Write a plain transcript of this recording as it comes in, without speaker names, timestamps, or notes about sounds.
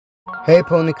Hey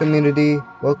pony community,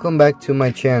 welcome back to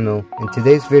my channel. In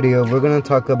today's video we're going to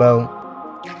talk about,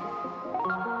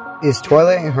 is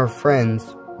Twilight and her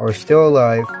friends are still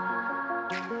alive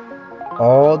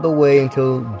all the way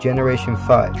until generation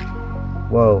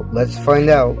 5? Well, let's find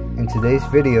out in today's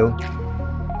video.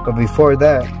 But before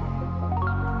that,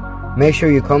 make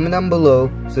sure you comment down below,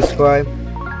 subscribe,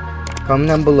 comment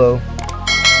down below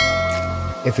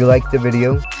if you like the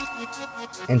video,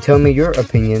 and tell me your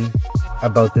opinion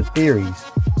about the theories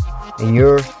and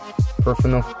your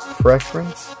personal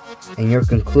preference and your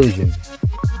conclusion.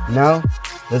 Now,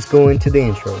 let's go into the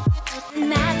intro.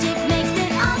 Magic makes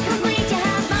it all complete to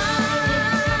have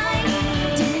mine.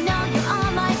 Do you know you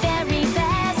are my very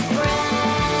best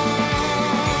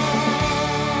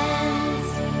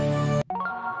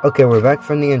friends? Okay, we're back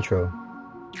from the intro.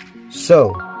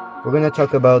 So, we're gonna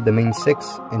talk about the main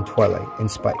 6 in Twilight and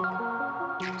Spike.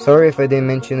 Sorry if I didn't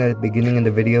mention at the beginning of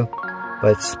the video,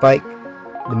 but Spike,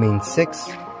 the main 6,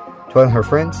 Twilight and her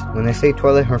friends. When I say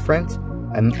Twilight and her friends,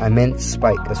 I meant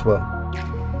Spike as well.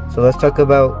 So let's talk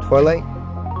about Twilight,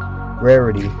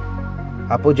 Rarity,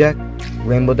 Applejack,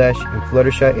 Rainbow Dash, and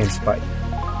Fluttershy, and Spike.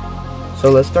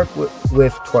 So let's start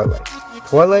with Twilight.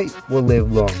 Twilight will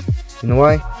live long. You know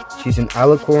why? She's an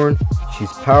alicorn,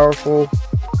 she's powerful,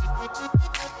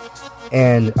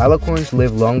 and alicorns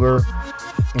live longer,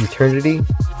 eternity,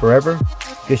 forever,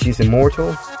 because she's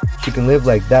immortal. She can live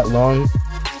like that long,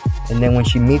 and then when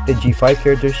she meets the G5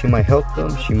 characters, she might help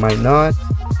them, she might not,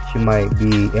 she might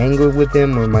be angry with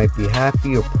them, or might be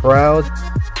happy or proud.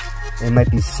 It might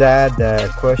be sad that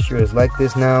Equestria is like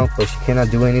this now, but she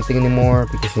cannot do anything anymore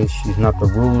because she's not the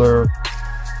ruler,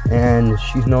 and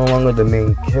she's no longer the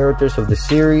main characters of the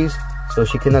series, so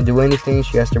she cannot do anything.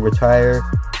 She has to retire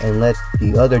and let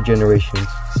the other generations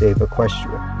save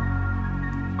Equestria.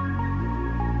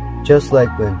 Just like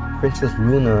when Princess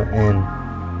Luna and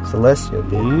Celestia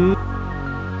did.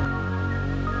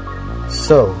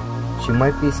 So, she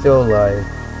might be still alive.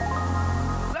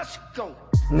 Let's go.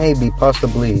 Maybe,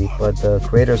 possibly, but the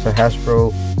creators of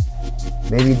Hasbro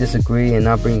maybe disagree and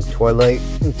not bring Twilight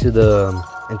into the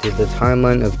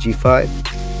timeline of G5.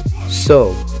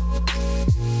 So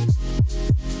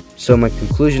my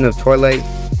conclusion of Twilight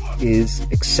is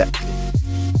accepted.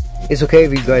 It's okay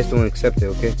if you guys don't accept it,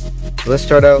 okay? Let's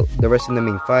start out the rest of the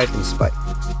main 5 and Spike.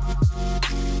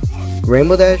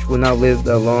 Rainbow Dash will not live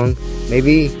that long.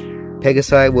 Maybe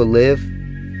Pegasi will live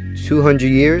 200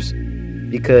 years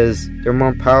because they're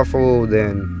more powerful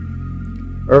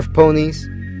than Earth ponies.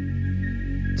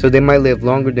 So they might live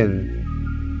longer than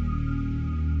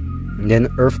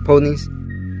Earth ponies.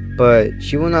 But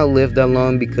she will not live that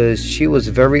long because she was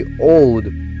very old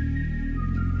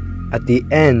at the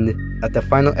end, at the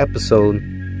final episode,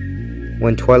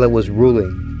 when Twilight was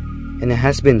ruling, and it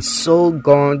has been so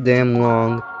goddamn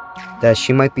long that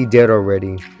she might be dead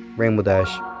already. Rainbow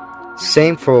Dash.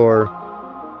 Same for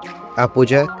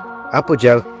Applejack.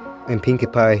 Applejack and Pinkie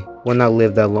Pie will not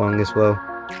live that long as well.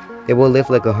 They will live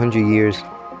like 100 years,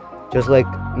 just like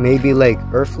maybe like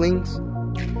Earthlings,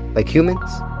 like humans.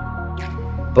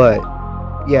 But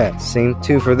yeah, same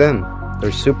too for them.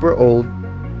 They're super old.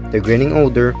 They're getting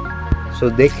older, so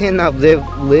they cannot live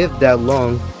that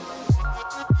long.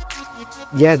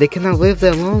 Yeah, they cannot live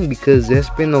that long because it's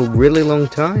been a really long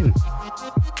time.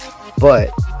 But,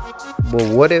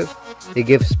 well, what if they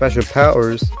give special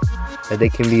powers that they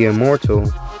can be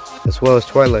immortal, as well as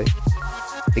Twilight?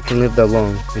 They can live that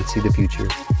long and see the future.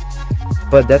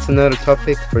 But that's another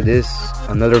topic for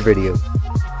another video.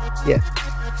 Yeah.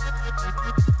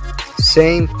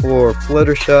 Same for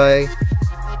Fluttershy,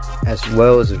 as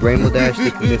well as Rainbow Dash.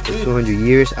 They can live for 200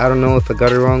 years. I don't know if I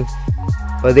got it wrong,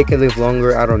 but they can live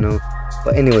longer. I don't know.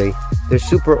 But anyway, they're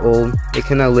super old. They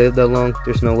cannot live that long.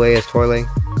 There's no way as Twilight.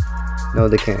 No,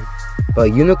 they can't.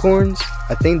 But unicorns,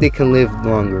 I think they can live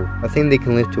longer. I think they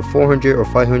can live to 400 or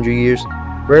 500 years.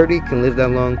 Rarity can live that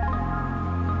long.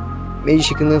 Maybe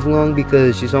she can live long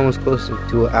because she's almost close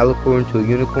to an alicorn, to a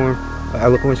unicorn. But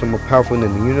alicorns are more powerful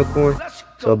than the unicorn.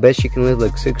 So I bet she can live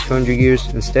like 600 years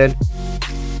instead.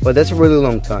 But that's a really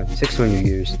long time, 600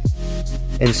 years.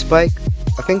 And Spike,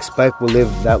 I think Spike will live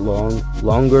that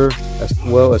longer as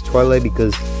well as Twilight,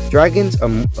 because dragons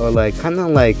are like, kind of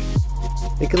like,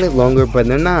 they can live longer, but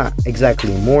they're not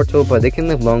exactly immortal, but they can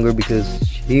live longer because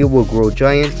he will grow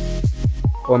giant.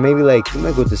 Or maybe like, he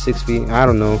might go to 6 feet, I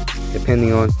don't know,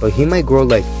 depending on, but he might grow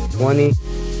like 20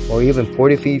 or even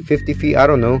 40 feet, 50 feet, I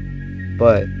don't know.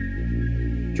 But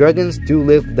dragons do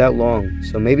live that long,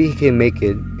 so maybe he can make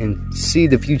it and see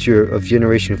the future of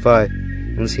Generation 5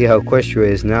 and see how Equestria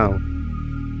is now.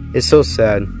 It's so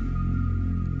sad.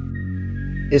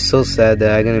 It's so sad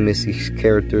that I'm gonna miss these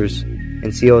characters.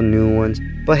 and see all the new ones.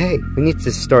 But hey, we need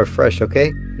to start fresh,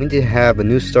 okay? We need to have a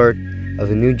new start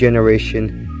of a new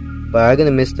generation. But I'm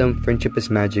gonna miss them. Friendship is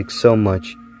Magic so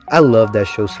much. I love that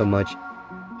show so much.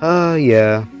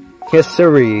 Yeah. Yes,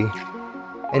 sirree.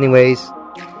 Anyways,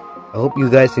 I hope you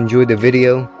guys enjoyed the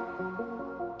video.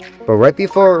 But right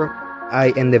before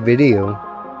I end the video,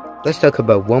 let's talk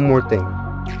about one more thing.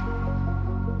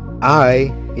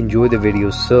 I enjoyed the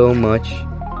video so much,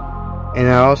 and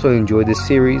I also enjoyed the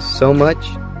series so much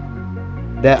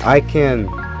that I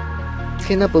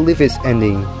cannot believe it's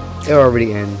ending. It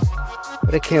already ended,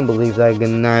 but I can't believe that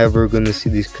I'm never gonna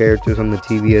see these characters on the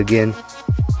TV again.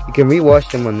 You can rewatch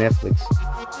them on Netflix,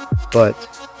 but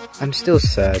I'm still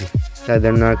sad that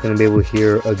they're not gonna be able to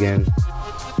hear again.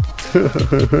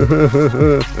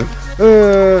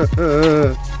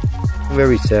 I'm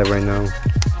very sad right now.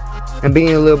 I'm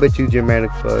being a little bit too dramatic,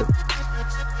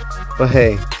 but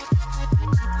hey,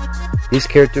 these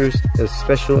characters are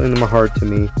special in my heart to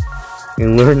me,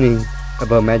 and learning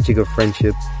about magic of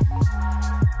friendship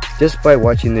just by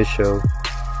watching this show.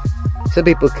 Some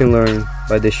people can learn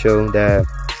by this show that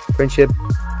friendship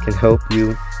can help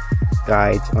you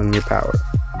guide on your power,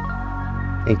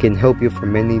 and can help you for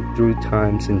many through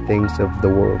times and things of the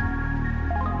world.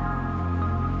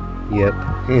 Yep,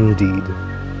 indeed.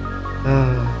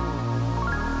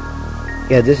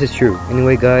 Yeah, this is true.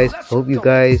 Anyway guys, hope you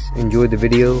guys enjoyed the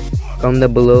video. Comment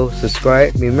down below,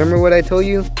 subscribe. Remember what I told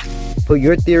you? Put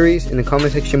your theories in the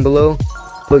comment section below.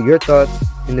 Put your thoughts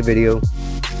in the video.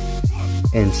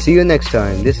 And see you next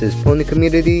time. This is Pony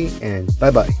Community, and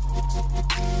bye bye.